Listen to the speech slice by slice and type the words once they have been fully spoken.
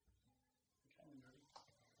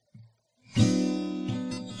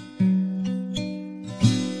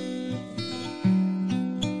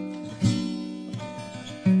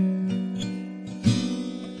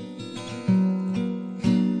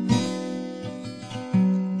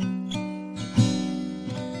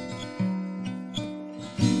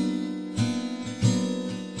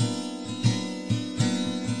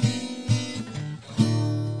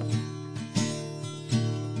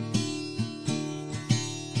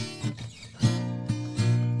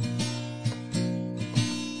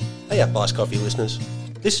Hey up, Ice Coffee listeners.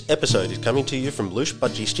 This episode is coming to you from Loosh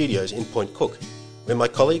Budgie Studios in Point Cook, where my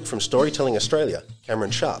colleague from Storytelling Australia, Cameron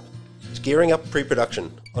Sharp, is gearing up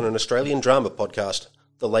pre-production on an Australian drama podcast,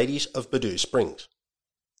 The Ladies of Badoo Springs.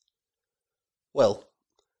 Well,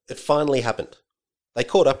 it finally happened. They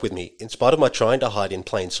caught up with me in spite of my trying to hide in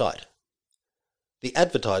plain sight. The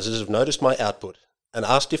advertisers have noticed my output and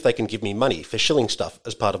asked if they can give me money for shilling stuff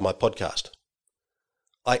as part of my podcast.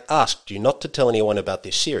 I asked you not to tell anyone about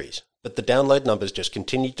this series, but the download numbers just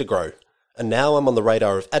continued to grow, and now I'm on the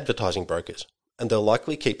radar of advertising brokers, and they'll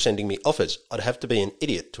likely keep sending me offers I'd have to be an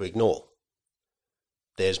idiot to ignore.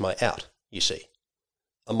 There's my out, you see.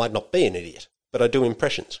 I might not be an idiot, but I do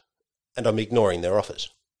impressions, and I'm ignoring their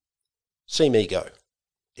offers. See me go.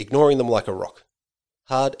 Ignoring them like a rock.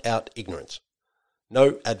 Hard out ignorance.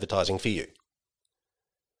 No advertising for you.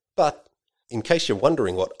 But, in case you're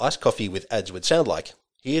wondering what iced coffee with ads would sound like,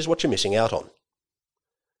 here's what you're missing out on.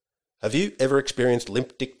 Have you ever experienced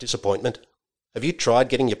limp dick disappointment? Have you tried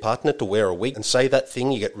getting your partner to wear a wig and say that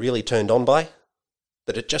thing you get really turned on by?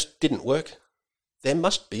 But it just didn't work? There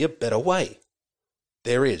must be a better way.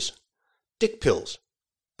 There is. Dick pills.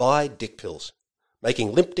 Buy dick pills.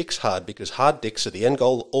 Making limp dicks hard because hard dicks are the end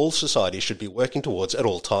goal all society should be working towards at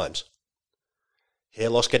all times. Hair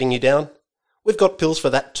loss getting you down? We've got pills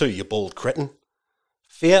for that too, you bald cretin.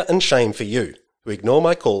 Fear and shame for you, who ignore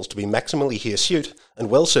my calls to be maximally hirsute and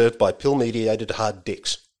well served by pill-mediated hard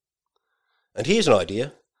dicks. And here's an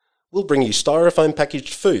idea. We'll bring you styrofoam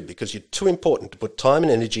packaged food because you're too important to put time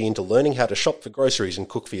and energy into learning how to shop for groceries and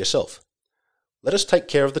cook for yourself. Let us take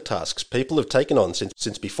care of the tasks people have taken on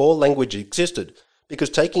since before language existed, because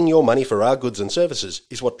taking your money for our goods and services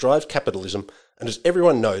is what drives capitalism, and as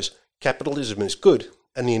everyone knows, capitalism is good,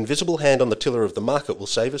 and the invisible hand on the tiller of the market will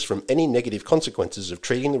save us from any negative consequences of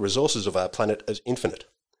treating the resources of our planet as infinite.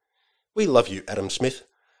 We love you, Adam Smith,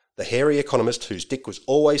 the hairy economist whose dick was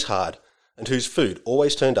always hard, and whose food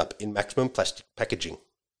always turned up in maximum plastic packaging.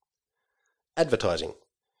 Advertising.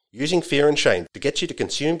 Using fear and shame to get you to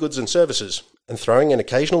consume goods and services, and throwing an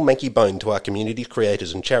occasional manky bone to our community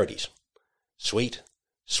creators and charities. Sweet,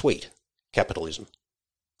 sweet capitalism.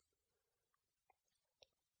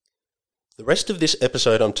 The rest of this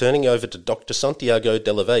episode I'm turning over to Dr. Santiago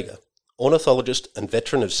de la Vega, ornithologist and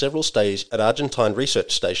veteran of several stays at Argentine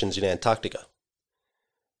research stations in Antarctica.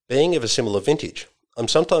 Being of a similar vintage, I'm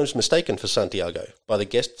sometimes mistaken for Santiago by the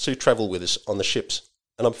guests who travel with us on the ships,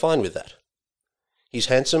 and I'm fine with that. He's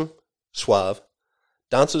handsome, suave,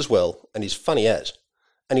 dances well, and is funny as,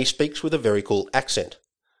 and he speaks with a very cool accent,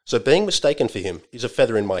 so being mistaken for him is a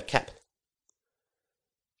feather in my cap.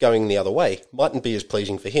 Going the other way mightn't be as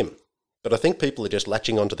pleasing for him, but I think people are just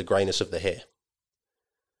latching onto the greyness of the hair.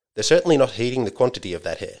 They're certainly not heeding the quantity of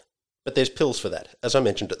that hair, but there's pills for that, as I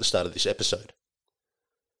mentioned at the start of this episode.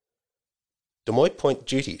 Demoy Point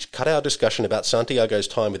duties cut our discussion about Santiago's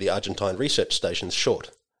time with the Argentine research stations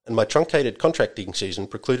short, and my truncated contracting season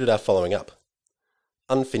precluded our following up.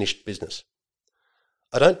 Unfinished business.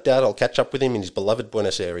 I don't doubt I'll catch up with him in his beloved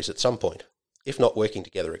Buenos Aires at some point, if not working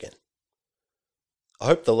together again. I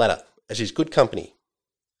hope the latter, as his good company,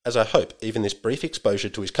 as I hope even this brief exposure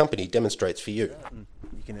to his company demonstrates for you.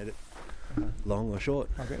 You can edit long or short.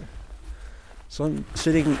 Okay. So I'm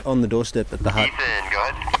sitting on the doorstep at the hut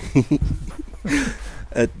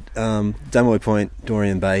at Demoy Point,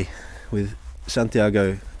 Dorian Bay, with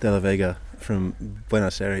Santiago de la Vega from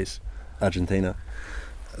Buenos Aires, Argentina.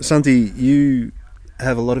 Santi, you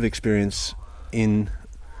have a lot of experience in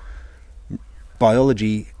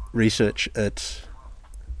biology research at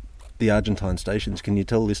the Argentine stations. Can you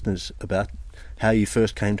tell listeners about how you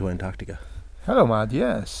first came to Antarctica? Hello, Matt.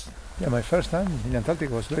 Yes. Yeah, my first time in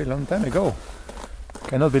Antarctica was a very long time ago.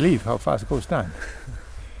 Cannot believe how fast goes time.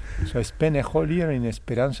 So I spent a whole year in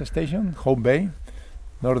Esperanza Station, Hope Bay,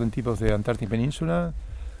 northern tip of the Antarctic Peninsula,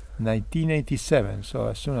 1987. So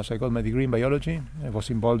as soon as I got my degree in biology, I was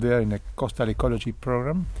involved there in a coastal ecology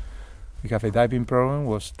program. We have a diving program,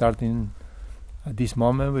 was starting at this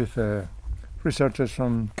moment with researchers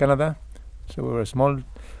from Canada. So we were a small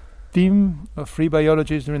team of 3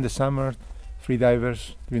 biologists during the summer, 3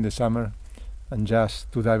 divers during the summer, and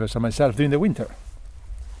just 2 divers and myself during the winter.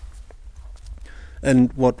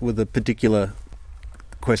 And what were the particular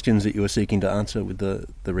questions that you were seeking to answer with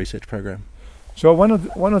the research program? So one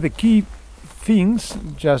of the key things,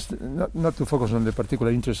 just not to focus on the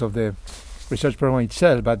particular interest of the research program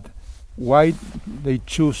itself, but why they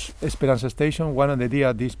choose Esperanza Station. One of the idea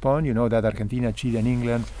at this point, you know that Argentina, Chile and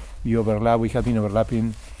England, we have been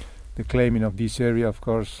overlapping the claiming of this area, of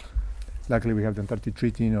course. Luckily we have the Antarctic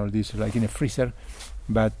Treaty and all this like in a freezer,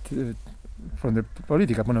 but from the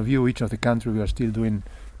political point of view, each of the countries we are still doing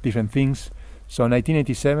different things. So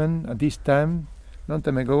 1987, at this time, long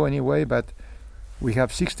time ago anyway, but we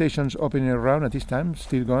have 6 stations opening around at this time,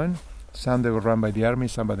 still going. Some they were run by the Army,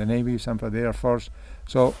 some by the Navy, some by the Air Force.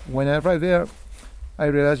 So when I arrived there, I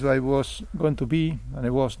realized I was going to be, and I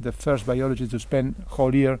was the first biologist to spend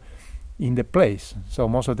whole year in the place. So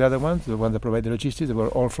most of the other ones, the ones that provide the logistics, they were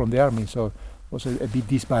all from the Army. So it was a bit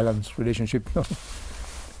disbalanced relationship,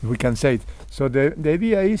 we can say it. So the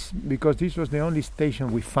idea is, because this was the only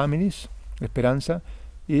station with families, Esperanza,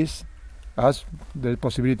 is as the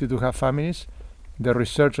possibility to have families. The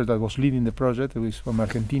researcher that was leading the project, who is from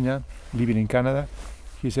Argentina, living in Canada,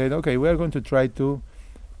 he said, okay, we are going to try to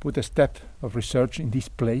put a step of research in this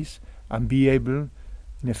place and be able,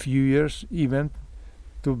 in a few years, even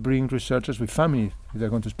to bring researchers with families. They're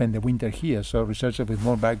going to spend the winter here, so researchers with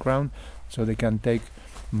more background, so they can take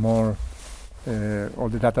more, all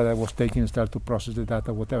the data that was taken, start to process the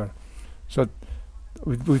data, whatever. So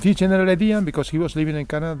with this general idea, because he was living in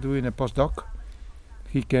Canada doing a postdoc,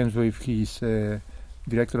 he came with his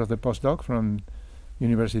director of the postdoc from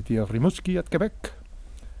University of Rimouski at Quebec.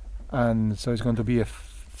 And so it's going to be a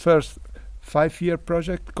first 5-year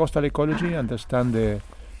project, coastal ecology, understand the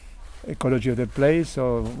ecology of the place.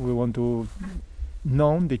 So we want to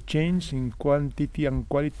know the change in quantity and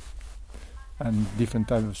quality and different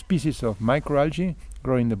types of species of microalgae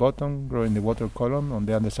growing the bottom, growing the water column on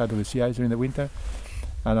the underside of the sea ice during the winter.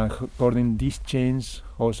 And according to this change,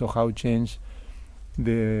 also how change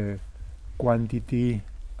the quantity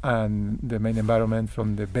and the main environment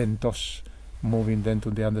from the bentos moving then to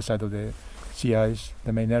the underside of the sea ice,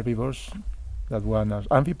 the main herbivores. That one are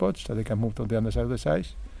amphipods, that they can move to the underside of the sea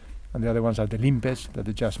ice, and the other ones are the limpets, that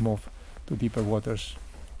they just move to deeper waters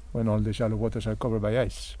when all the shallow waters are covered by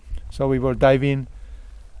ice. So we were diving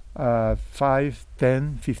 5,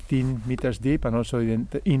 10, 15 meters deep, and also in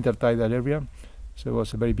the intertidal area. So it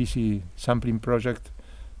was a very busy sampling project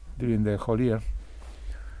during the whole year.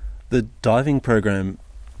 The diving program,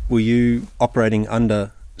 were you operating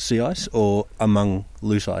under sea ice or among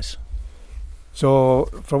loose ice? So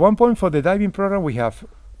from one point for the diving program, we have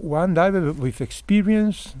one diver with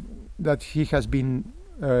experience that he has been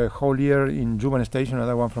a whole year in Juban Station,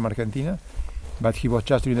 another one from Argentina, but he was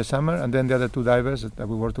just during the summer. And then the other 2 divers that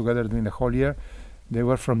we worked together during the whole year, they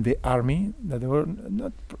were from the Army, that they were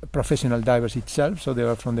not professional divers itself, so they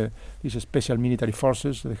were from these special military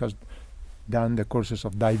forces that has done the courses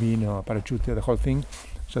of diving or parachute, the whole thing.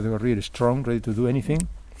 So they were really strong, ready to do anything.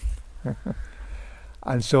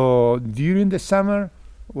 And so during the summer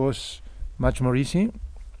was much more easy.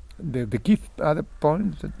 The key other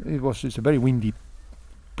point, it's a very windy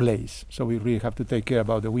place, so we really have to take care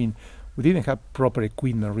about the wind. We didn't have proper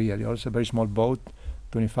equipment really. Also a very small boat,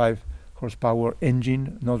 25 horsepower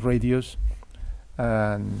engine, not radios.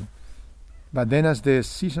 But then as the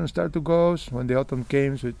season started to go, when the autumn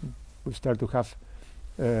came, we start to have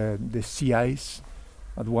the sea ice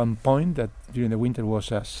at one point that during the winter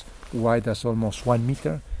was as wide as almost 1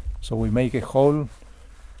 meter. So we make a hole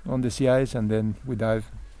on the sea ice and then we dive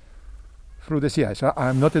through the sea ice.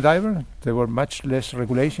 I'm not a diver. There were much less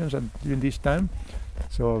regulations during this time.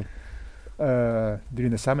 So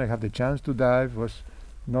during the summer I have the chance to dive. It was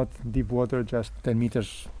not deep water, just 10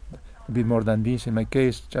 meters, a bit more than this in my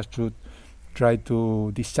case, just to try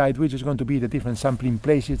to decide which is going to be the different sampling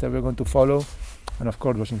places that we're going to follow. And of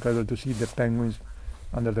course it was incredible to see the penguins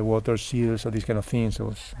under the water, seals, or these kind of things. It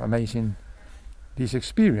was amazing, this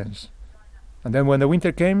experience. And then when the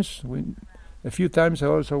winter came, a few times I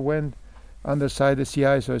also went underside the sea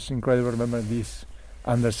ice, so it's incredible. Remember this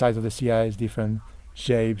underside of the sea ice, different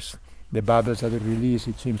shapes, the bubbles that it release,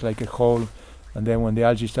 it seems like a hole. And then when the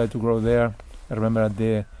algae started to grow there, I remember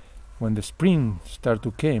when the spring started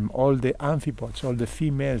to come, all the amphipods, all the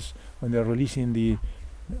females, when they're releasing the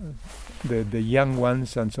young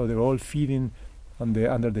ones, and so they're all feeding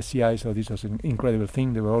under the sea ice. So this was an incredible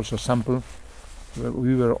thing. They were also sampled.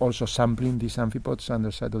 We were also sampling these amphipods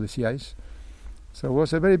underside of the sea ice. So it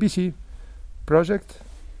was a very busy project,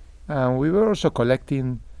 and we were also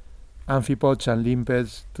collecting amphipods and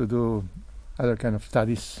limpets to do other kind of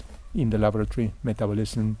studies in the laboratory,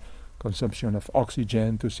 metabolism, consumption of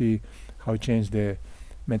oxygen, to see how it changed the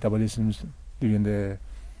metabolisms during the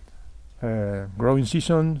growing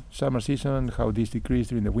season, summer season, how this decreased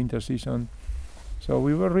during the winter season. So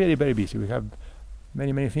we were really very busy. We have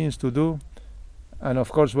many, many things to do, and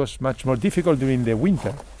of course was much more difficult during the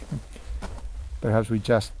winter. Perhaps we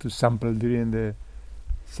just to sample during the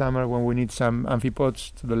summer when we need some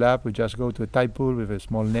amphipods to the lab, we just go to a tide pool with a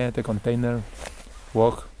small net, a container,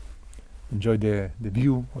 walk, enjoy the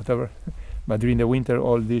view, whatever. But during the winter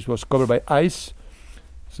all this was covered by ice,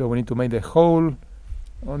 so we need to make the whole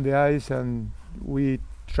on the ice, and we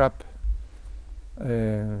trap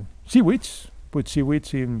seaweeds. Put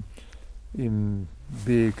seaweeds in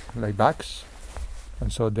big like bags,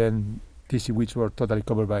 and so then these seaweeds were totally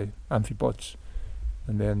covered by amphipods,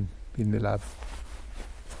 and then in the lab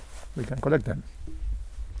we can collect them.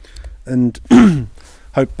 And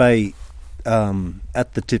Hope Bay,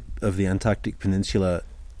 at the tip of the Antarctic Peninsula,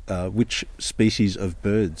 which species of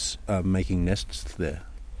birds are making nests there?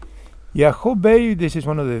 Yeah, Hope Bay, this is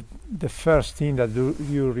one of the first thing that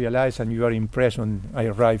you realize and you are impressed when I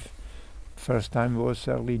arrived. First time was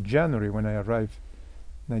early January when I arrived,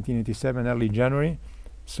 1987, early January.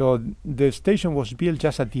 So the station was built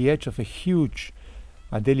just at the edge of a huge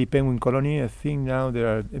Adelie penguin colony. I think now there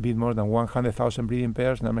are a bit more than 100,000 breeding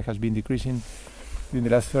pairs. Number has been decreasing in the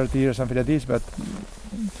last 30 years, something like this, but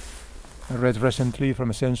I read recently from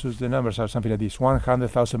a census the numbers are something like this,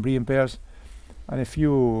 100,000 breeding pairs and a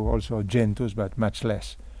few also gentus, but much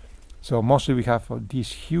less. So mostly we have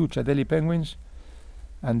these huge Adelie penguins,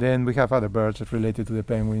 and then we have other birds related to the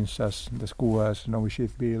penguins, as the skuas, snowy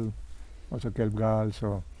sheathbill, also kelp gulls,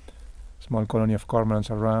 or small colony of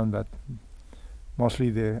cormorants around, but mostly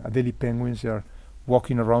the Adelie penguins are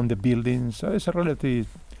walking around the buildings. So it's a relatively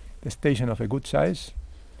a station of a good size,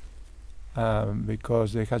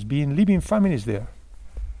 because there has been living families there.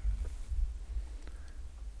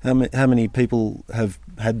 How many people have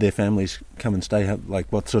had their families come and stay?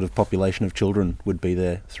 Like, what sort of population of children would be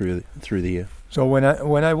there through the year? So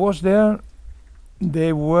when I was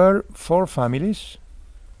there were 4 families,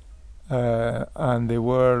 and there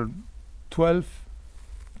were 12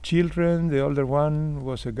 children. The older one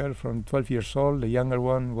was a girl from 12 years old. The younger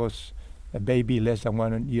one was a baby less than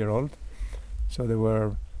 1 year old. So there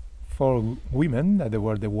were 4 women that they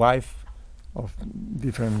were the wife of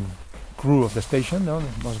different crew of the station, no?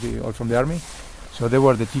 Mostly all from the army. So they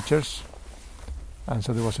were the teachers, and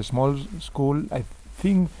so there was a small school. I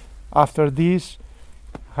think after this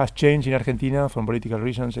has changed in Argentina from political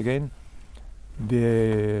reasons again.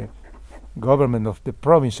 The government of the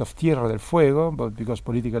province of Tierra del Fuego, but because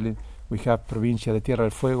politically we have Provincia de Tierra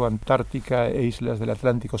del Fuego, Antártica e Islas del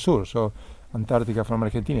Atlántico Sur. So Antarctica from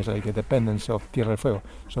Argentina is like a dependence of Tierra del Fuego.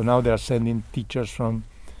 So now they are sending teachers from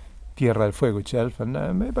Tierra del Fuego itself,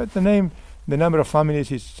 and but the number of families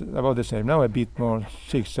is about the same. Now a bit more,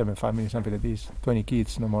 6-7 families, something like this, 20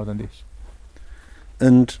 kids, no more than this.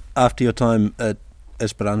 And after your time at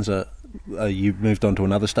Esperanza, you moved on to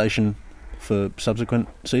another station for subsequent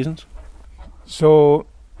seasons? So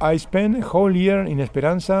I spent a whole year in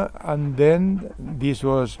Esperanza, and then this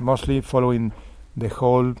was mostly following the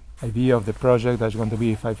whole idea of the project that's going to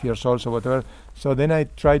be 5 years old or whatever. So then I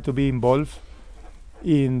tried to be involved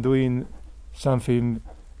in doing something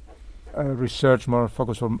research more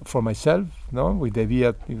focused for myself, no, with the idea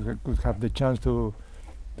I could have the chance to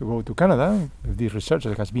go to Canada with this research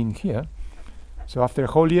that has been here. So after a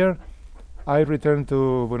whole year, I returned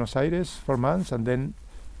to Buenos Aires for months, and then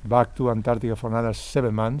back to Antarctica for another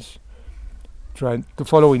 7 months, trying to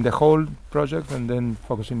follow in the whole project and then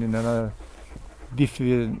focusing in another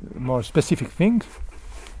different, more specific things.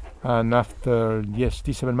 And after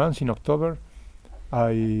these 7 months, in October,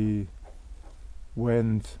 I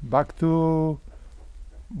went back to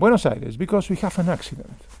Buenos Aires because we have an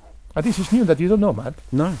accident. And this is new that you don't know, Matt.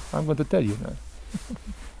 No. I'm going to tell you now.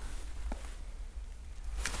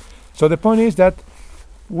 So the point is that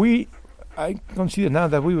I consider now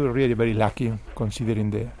that we were really very lucky,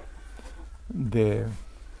 considering the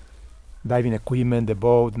diving equipment, the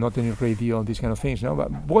boat, not any radio, these kind of things. No? But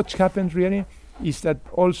what's happened really is that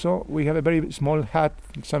also we have a very small hut,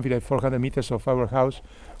 something like 400 meters of our house,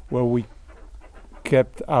 where we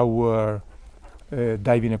kept our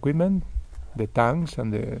diving equipment, the tanks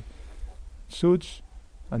and the suits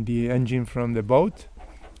and the engine from the boat.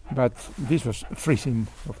 But this was freezing,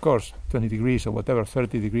 of course, 20 degrees or whatever,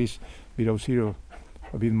 30 degrees below zero,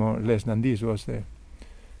 a bit more less than this was the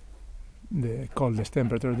coldest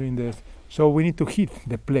temperature during this. So we need to heat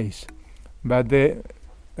the place. But the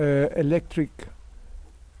electric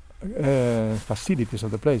facilities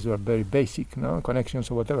of the place were very basic, no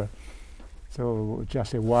connections or whatever. So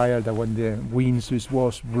just a wire that when the wind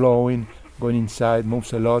was blowing, going inside,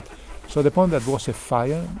 moves a lot. So the point that was a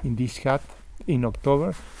fire in this hut in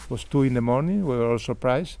October was 2 in the morning. We were all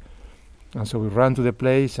surprised. And so we ran to the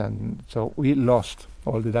place, and so we lost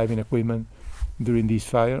all the diving equipment during this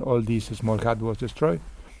fire. All this small hut was destroyed.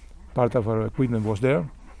 Part of our equipment was there.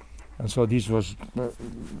 And so this was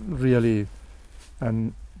really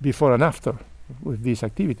and before and after with this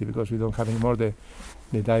activity, because we don't have anymore the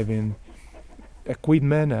diving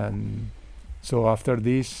equipment. And so after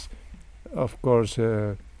this, of course,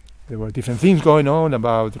 there were different things going on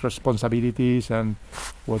about responsibilities and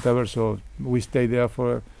whatever. So we stayed there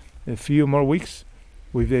for a few more weeks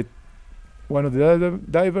with one of the other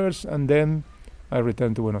divers, and then I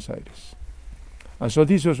returned to Buenos Aires. And so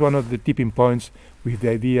this was one of the tipping points with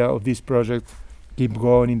the idea of this project, keep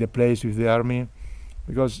going in the place with the Army,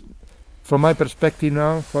 because from my perspective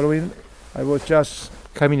now, I was just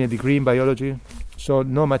having a degree in biology, so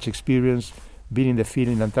not much experience being in the field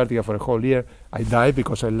in Antarctica for a whole year. I dive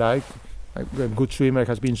because I'm a good swimmer,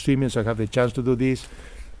 has been swimming, so I have the chance to do this.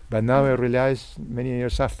 But now I realize, many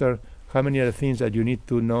years after, how many other things that you need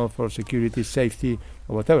to know for security, safety,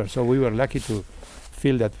 or whatever. So we were lucky to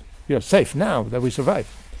feel that we are safe now, that we survived.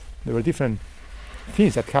 There were different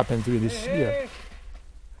things that happened during this year.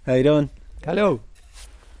 How you doing? Hello.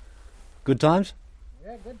 Good times?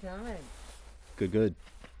 Yeah, good time. Good.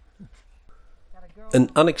 An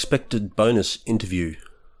unexpected bonus interview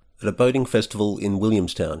at a boating festival in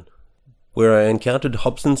Williamstown, where I encountered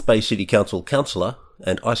Hobsons Bay City Council councillor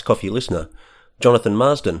and Ice Coffee listener Jonathan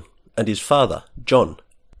Marsden and his father, John,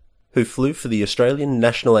 who flew for the Australian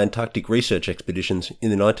National Antarctic Research Expeditions in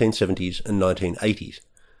the 1970s and 1980s.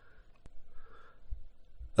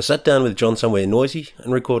 I sat down with John somewhere noisy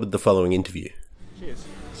and recorded the following interview. Cheers,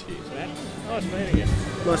 Matt. Nice meeting you.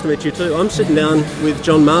 Nice to meet you too. I'm sitting down with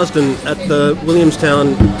John Marsden at the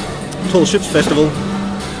Williamstown Tall Ships Festival.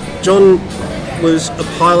 John was a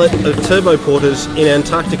pilot of turboporters in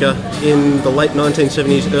Antarctica in the late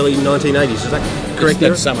 1970s, early 1980s. Is that correct?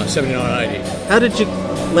 That summer, 79-80. How did you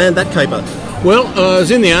land that caper? Well, I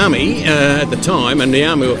was in the Army at the time, and the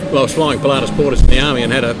Army, I was flying Pilatus Porters in the Army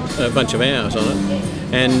and had a bunch of hours on it.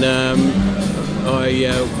 And I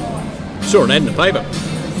saw an ad in the paper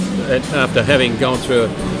after having gone through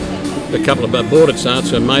a couple of boarded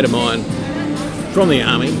starts. A mate of mine from the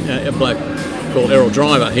Army, a bloke called Errol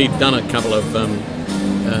Driver, he'd done a couple of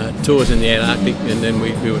tours in the Antarctic, and then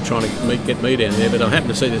we were trying to get me down there. But I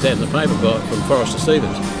happened to see this ad in the paper from Forrester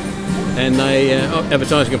Stevens, and they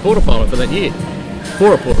advertising a porter pilot for that year,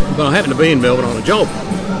 for a porter. But I happened to be in Melbourne on a job,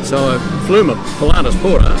 so I flew my Pilatus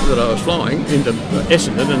Porter that I was flying into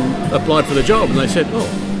Essendon and applied for the job, and they said, "Oh,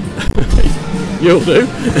 you'll do."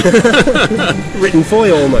 Written for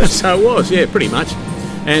you almost. So it was, yeah, pretty much.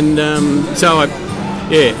 And so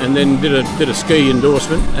and then did a ski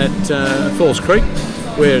endorsement at Falls Creek,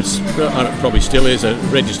 where it probably still is a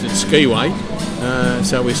registered skiway.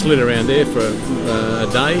 So we slid around there for a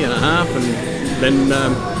day and a half, and then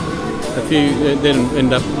then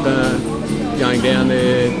end up going down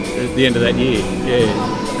there at the end of that year.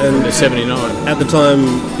 Yeah, and the 79. At the time,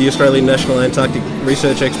 the Australian National Antarctic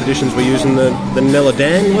Research Expeditions were using the Nella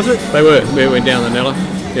Dan, was it? They were. We went down the Nella.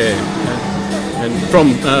 Yeah. And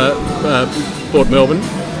from Port Melbourne,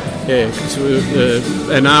 because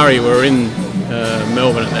and Ari were in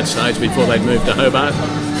Melbourne at that stage before they'd moved to Hobart.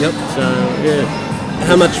 Yep. So, yeah.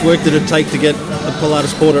 How much work did it take to get a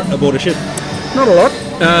Pilatus Porter aboard a ship? Not a lot.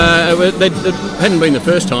 It hadn't been the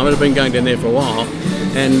first time. It had been going down there for a while.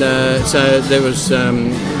 And so there was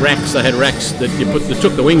racks. They had racks that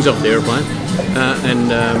took the wings off the aeroplane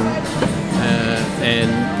and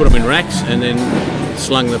put them in racks, and then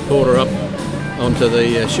slung the porter up onto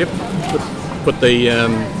the ship, put the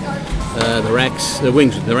racks, the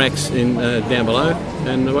wings, the racks in down below,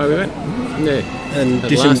 and away we went. Yeah, and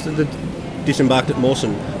disembarked at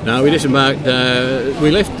Mawson. No, we disembarked.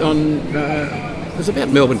 We left on it was about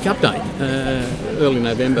Melbourne Cup Day, early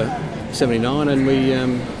November '79, and we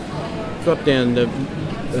dropped down. We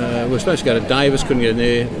were supposed to go to Davis, couldn't get in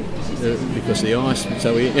there because of the ice,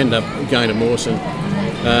 so we ended up going to Mawson.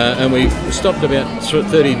 And we stopped about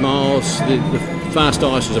 30 miles. The fast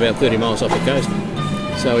ice was about 30 miles off the coast.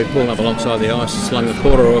 So we pulled up alongside the ice, slung the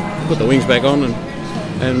porter up, put the wings back on,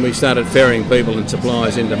 and we started ferrying people and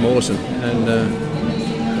supplies into Mawson.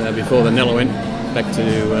 And before the Nella went back to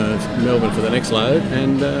Melbourne for the next load,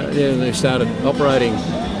 and they started operating.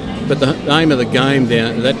 But the aim of the game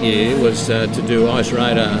down that year was to do ice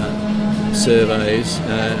radar surveys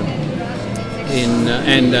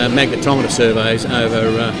and magnetometer surveys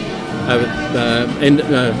over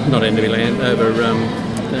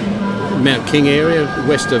Mount King area,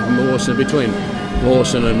 west of Mawson, between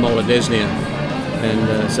Mawson and Moladesnia,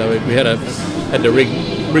 and so we had to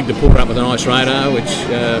rig the porter up with an ice radar, which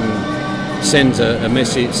sends a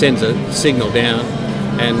message, sends a signal down,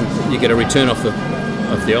 and you get a return off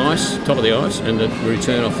the ice, top of the ice, and a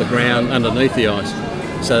return off the ground underneath the ice,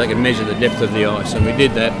 so they can measure the depth of the ice, and we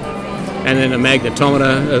did that. And then a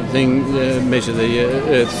magnetometer thing measure the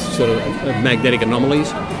Earth's sort of magnetic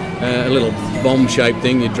anomalies. A little bomb-shaped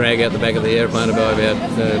thing you drag out the back of the airplane about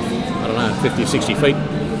 50 or 60 feet,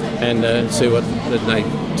 and see what they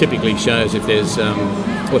typically shows if there's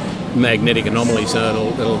what magnetic anomaly,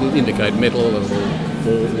 so it'll indicate metal or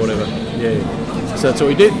whatever. Yeah. So that's what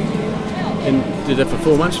we did, and did that for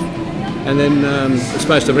 4 months, and then we're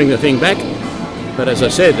supposed to bring the thing back. But as I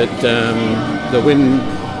said, the wind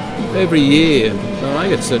every year, I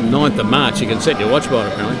think it's the 9th of March, you can set your watch by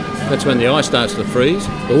it apparently. That's when the ice starts to freeze,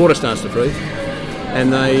 the water starts to freeze,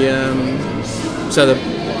 and it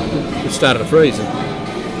started to freeze.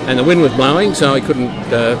 And the wind was blowing, so I couldn't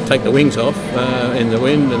take the wings off in the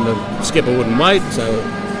wind, and the skipper wouldn't wait, so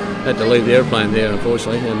I had to leave the airplane there,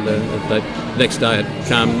 unfortunately. And the next day it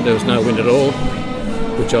calmed, there was no wind at all,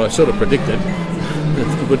 which I sort of predicted.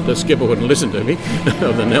 The skipper wouldn't listen to me,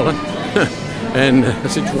 of the Nella. And I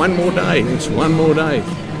said, it's one more day.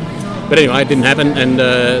 But anyway, it didn't happen, and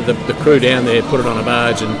the crew down there put it on a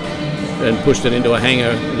barge and pushed it into a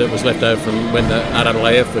hangar that was left over from when the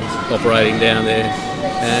RAAF was operating down there,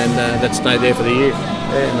 and that stayed there for the year,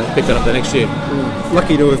 and they picked it up the next year.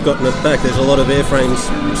 Lucky to have gotten it back. There's a lot of airframes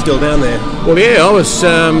still down there. Well, yeah, I was,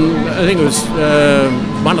 I think it was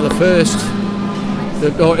one of the first,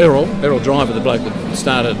 Errol Driver, the bloke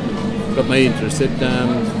that got me interested.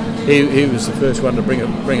 He was the first one to bring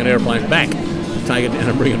an airplane back, take it down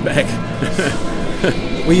and bring it back.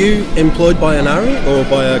 Were you employed by Anari or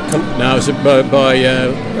by a company? No, it was it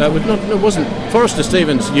wasn't. Forrester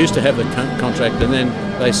Stevens used to have the contract, and then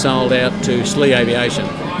they sold out to Slee Aviation.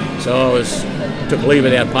 So I took leave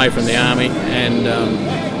without pay from the Army and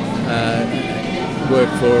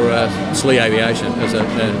worked for Slee Aviation as a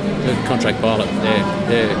contract pilot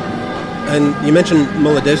there. And you mentioned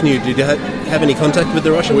Molodezhny. Did you have any contact with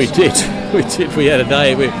the Russians? We did. We had a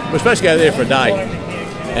day. We were supposed to go there for a day,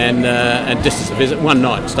 and just as a visit, one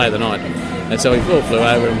night, stay the night. And so we all flew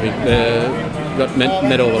over, and we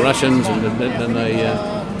met all the Russians, and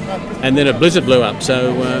then a blizzard blew up.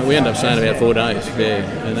 So we ended up staying about 4 days there,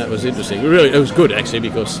 and that was interesting. It was good actually,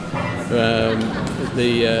 because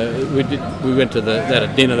we went to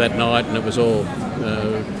that dinner that night, and it was all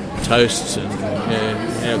toasts and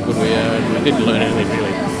how good we are, and we didn't learn anything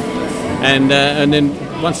really. And then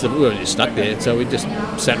once we were just stuck there, so we just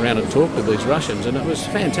sat around and talked with these Russians, and it was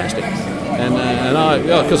fantastic. And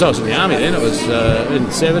because I was in the army then, it was in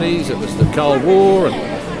the 70s, it was the Cold War,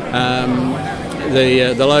 and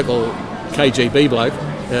the local KGB bloke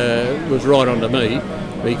was right onto me,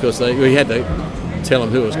 because we had to tell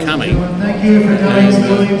them who was coming. Thank you for today's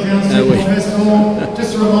Building Festival.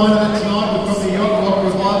 Just a reminder that tonight we've got the Yacht Rock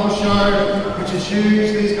Revival Show, which is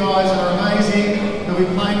huge. These guys are amazing. They'll be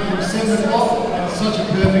playing from 7 o'clock, and it's such a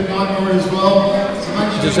perfect night for it as well. So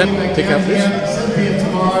make sure does that pick up this? 7 p.m.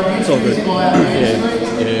 tomorrow. It's all good.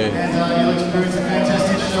 And you'll experience a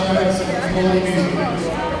fantastic show and some quality music.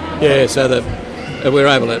 Yeah, so that we were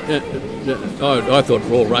able to. I thought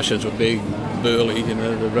all Russians would be burly,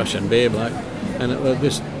 the Russian bear bloke, and it was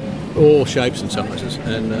just all shapes and sizes,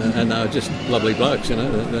 and they were just lovely blokes,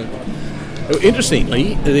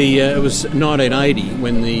 Interestingly, it was 1980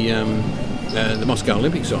 when the Moscow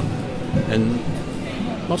Olympics on, and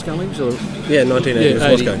Moscow Olympics, or 1980 was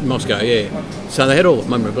Moscow. Moscow, yeah. So they had all the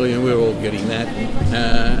memorabilia, and we were all getting that,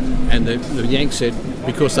 and the Yanks said,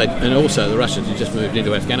 because and also the Russians had just moved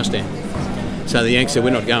into Afghanistan. So the Yanks said,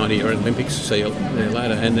 we're not going to your Olympics, see you there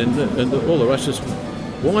later. And then all the Russians,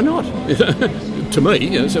 why not? To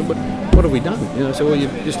me, so what have we done? So well,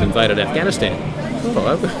 you've just invaded Afghanistan. All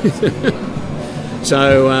right.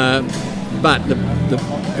 So, but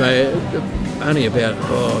only about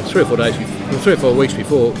 3 or 4 days, 3 or 4 weeks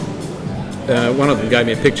before, one of them gave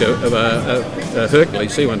me a picture of a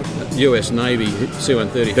Hercules, US Navy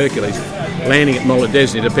C-130 Hercules, landing at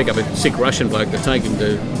Molodezhny to pick up a sick Russian bloke to take him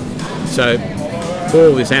to. So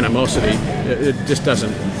all this animosity, it just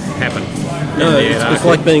doesn't happen. No, it's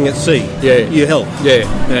like being at sea. Yeah. You help. Yeah,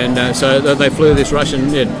 and so they flew this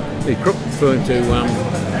Russian, Crook flew into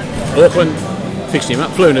Auckland, fixed him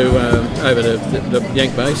up, flew to over to the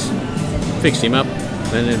Yank base, fixed him up,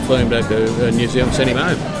 and then flew him back to New Zealand, sent him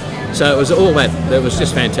home. So it was all that. It was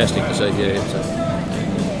just fantastic to see, yeah.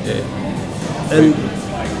 And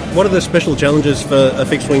what are the special challenges for a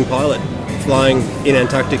fixed-wing pilot flying in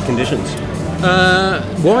Antarctic conditions?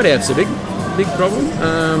 Whiteout's a big problem.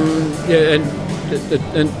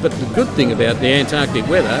 But the good thing about the Antarctic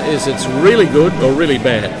weather is it's really good or really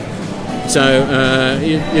bad. So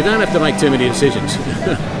you don't have to make too many decisions.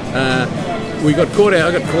 We got caught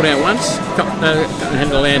out. I got caught out once. Had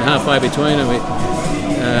to land halfway between, and we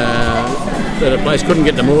at a place couldn't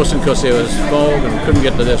get to Mawson because there was fog, and couldn't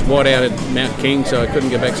get to this whiteout at Mount King, so I couldn't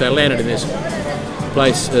get back. So I landed in this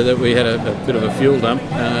place that we had a bit of a fuel dump,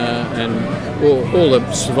 and all the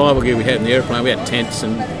survival gear we had in the airplane. We had tents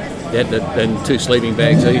and They had and 2 sleeping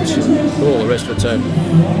bags each, and all the rest of it. So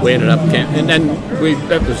we ended up camping, and then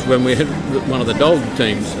that was when we had one of the dog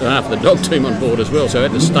teams, half of the dog team on board as well. So I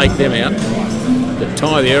had to stake them out to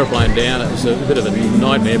tie the aeroplane down. It was a bit of a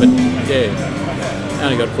nightmare, but yeah, I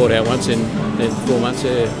only got caught out once in 4 months.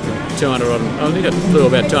 200 on. I think I flew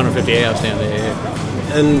about 250 hours down there. Yeah.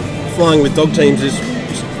 And flying with dog teams is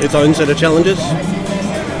its own set of challenges?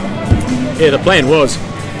 Yeah, the plan was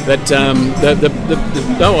that the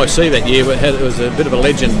OIC that year was a bit of a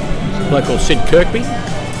legend, a bloke called Sid Kirkby,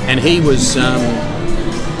 and he was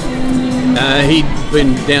he'd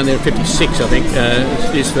been down there in 56, I think,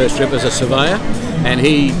 his first trip as a surveyor, and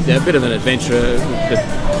he a bit of an adventurer,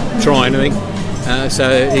 trying, I think.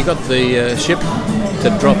 So he got the ship to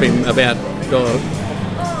drop him about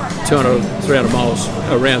 200, 300 miles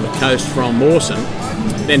around the coast from Mawson.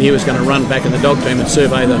 Then he was going to run back in the dog team and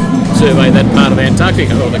survey that part of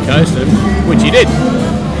Antarctica or the coast, which he did.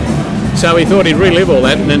 So he thought he'd relive all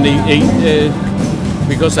that, and then he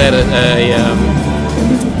because they had a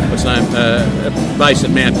base at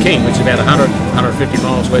Mount King, which is about 150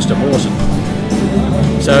 miles west of Mawson.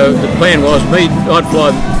 So the plan was I'd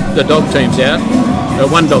fly the dog teams out,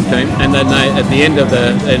 one dog team, and then at the end of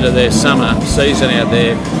their summer season out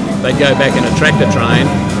there, they'd go back in a tractor train.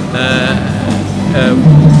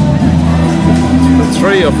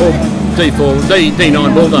 3 or 4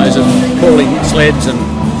 D9 bulldozers hauling sleds, and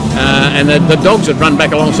the dogs would run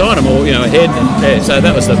back alongside them, or ahead. And, so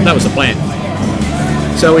that was the plan.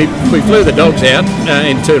 So we flew the dogs out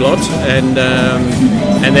in 2 lots, and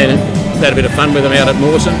then had a bit of fun with them out at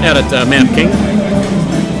Mawson, out at Mount King.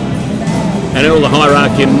 And all the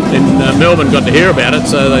hierarchy in Melbourne got to hear about it,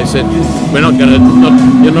 so they said, you're not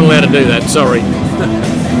allowed to do that, sorry.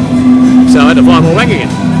 So I had to fly them all back again.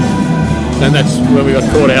 And that's where we got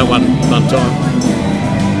caught out one time.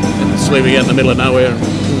 And sleeping out in the middle of nowhere.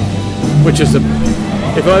 Which is if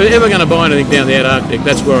I was ever going to buy anything down the Antarctic,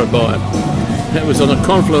 that's where I'd buy it. It was on the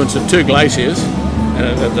confluence of 2 glaciers, and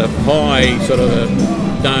it was a high sort of a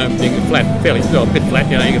dome thing, flat, fairly, a bit flat,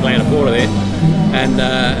 you could land a porter there.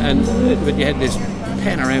 But you had this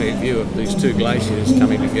panoramic view of these 2 glaciers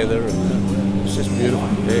coming together, and it's just beautiful.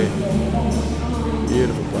 Yeah.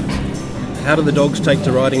 Beautiful place. How do the dogs take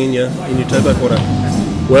to riding in your turbo quadder?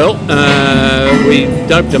 Well, we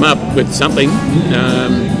doped them up with something,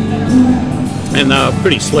 and they were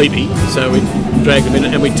pretty sleepy, so we dragged them in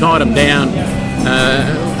and we tied them down.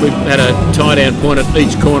 We had a tie-down point at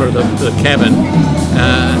each corner of the cabin,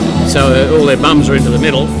 so all their bums were into the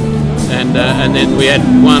middle, and then we had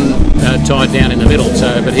one tied down in the middle.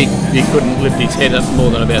 But he couldn't lift his head up more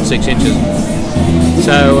than about 6 inches.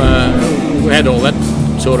 So we had all that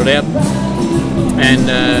sorted out, and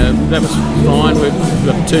that was fine. We've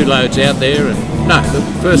got 2 loads out there, and the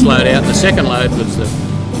first load out. The second load was the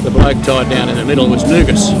bloke tied down in the middle was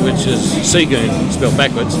Nugus, which is Seagoon spelled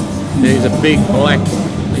backwards. He's a big black,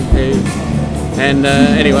 and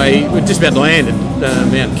anyway, we were just about to land at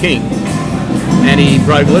Mount King, and he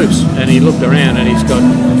broke loose, and he looked around, and he's got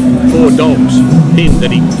 4 dogs pinned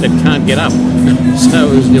that can't get up.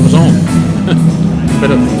 So it was on. But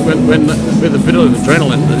when with a bit of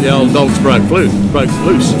adrenaline, the old dogs broke loose,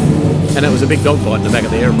 and it was a big dog fight in the back of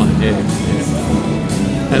the aeroplane. Yeah.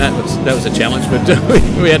 And that was a challenge, but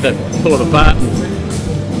we had to pull it apart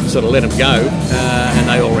and sort of let them go, and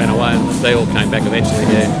they all ran away, and they all came back eventually.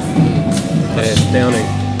 Yeah. Astounding.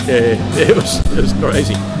 Yeah, it was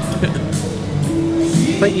crazy.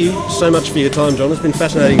 Thank you so much for your time, John. It's been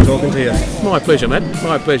fascinating talking to you. My pleasure, Matt.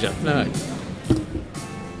 My pleasure. No.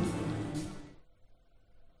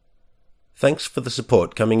 Thanks for the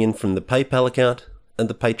support coming in from the PayPal account and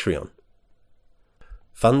the Patreon.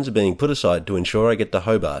 Funds are being put aside to ensure I get to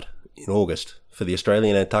Hobart in August for the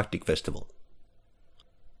Australian Antarctic Festival.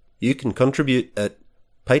 You can contribute at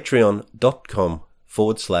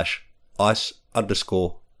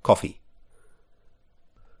patreon.com/ice_coffee.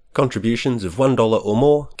 Contributions of $1 or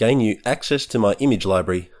more gain you access to my image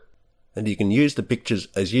library, and you can use the pictures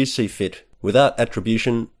as you see fit without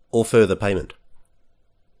attribution or further payment.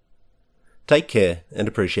 Take care and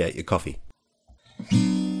appreciate your coffee.